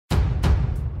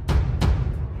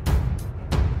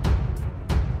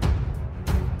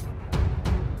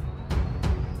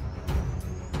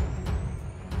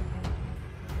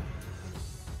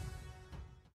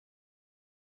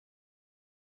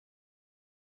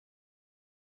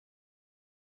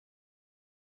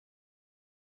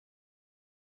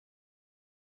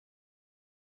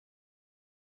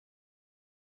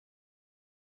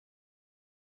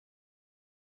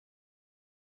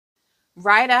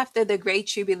Right after the great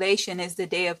tribulation is the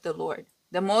day of the Lord.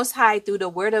 The Most High, through the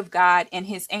word of God and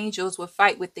his angels, will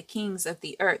fight with the kings of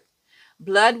the earth.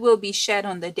 Blood will be shed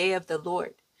on the day of the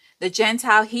Lord. The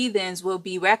Gentile heathens will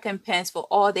be recompensed for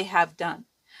all they have done.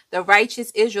 The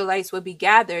righteous Israelites will be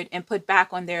gathered and put back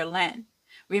on their land.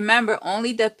 Remember,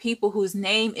 only the people whose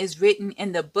name is written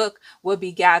in the book will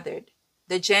be gathered.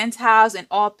 The Gentiles and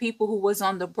all people who was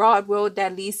on the broad road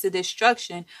that leads to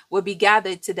destruction will be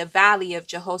gathered to the valley of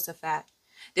Jehoshaphat.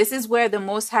 This is where the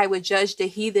Most High would judge the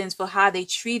heathens for how they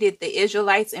treated the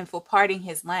Israelites and for parting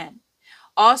his land.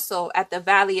 Also, at the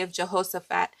valley of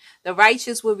Jehoshaphat, the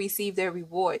righteous will receive their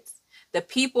rewards. The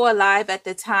people alive at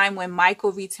the time when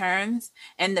Michael returns,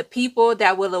 and the people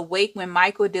that will awake when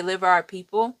Michael deliver our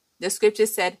people. The scripture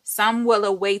said, some will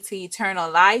awake to eternal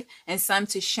life, and some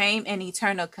to shame and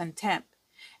eternal contempt.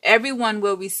 Everyone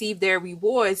will receive their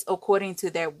rewards according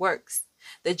to their works.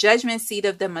 The judgment seat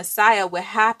of the Messiah will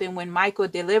happen when Michael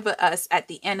delivers us at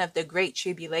the end of the great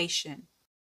tribulation.